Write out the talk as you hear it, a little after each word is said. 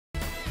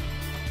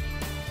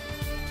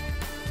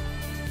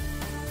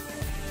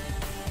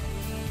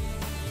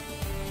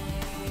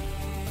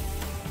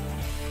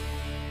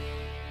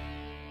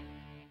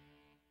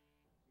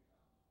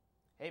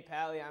Hey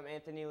Pally, I'm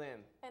Anthony Lim.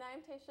 And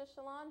I'm Tesha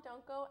Shalon.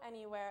 Don't go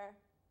anywhere.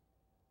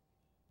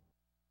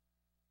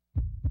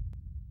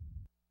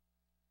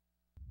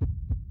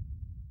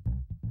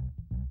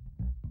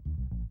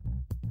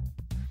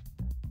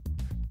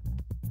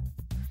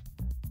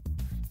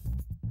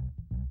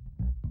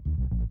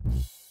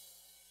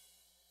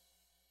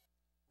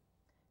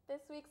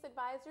 This week's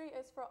advisory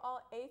is for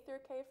all A through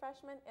K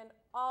freshmen and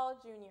all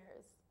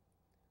juniors.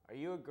 Are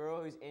you a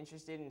girl who's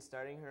interested in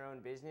starting her own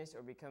business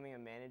or becoming a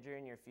manager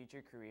in your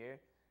future career?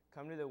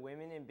 Come to the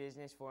Women in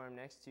Business Forum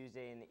next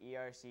Tuesday in the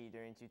ERC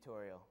during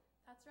tutorial.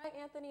 That's right,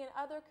 Anthony. And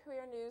other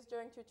career news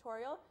during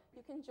tutorial,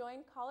 you can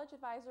join college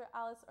advisor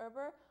Alice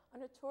Erber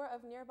on a tour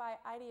of nearby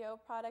IDEO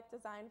product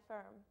design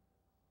firm.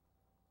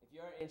 If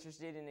you are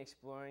interested in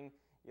exploring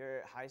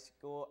your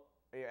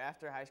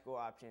after high school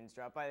options,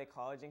 drop by the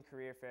College and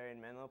Career Fair in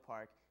Menlo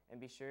Park and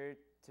be sure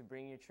to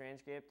bring your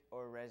transcript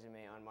or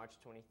resume on March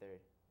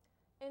 23rd.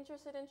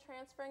 Interested in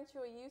transferring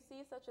to a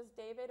UC such as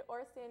David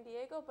or San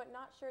Diego, but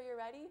not sure you're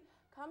ready?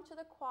 Come to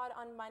the Quad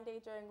on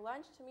Monday during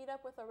lunch to meet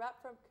up with a rep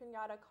from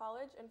Cunata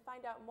College and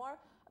find out more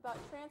about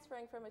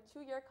transferring from a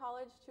 2-year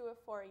college to a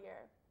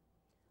 4-year.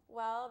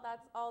 Well,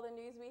 that's all the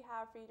news we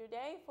have for you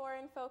today. For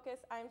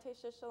INfocus, I'm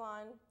Tesha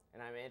Shalon.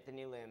 And I'm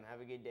Anthony Lim. Have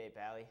a good day,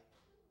 Pally.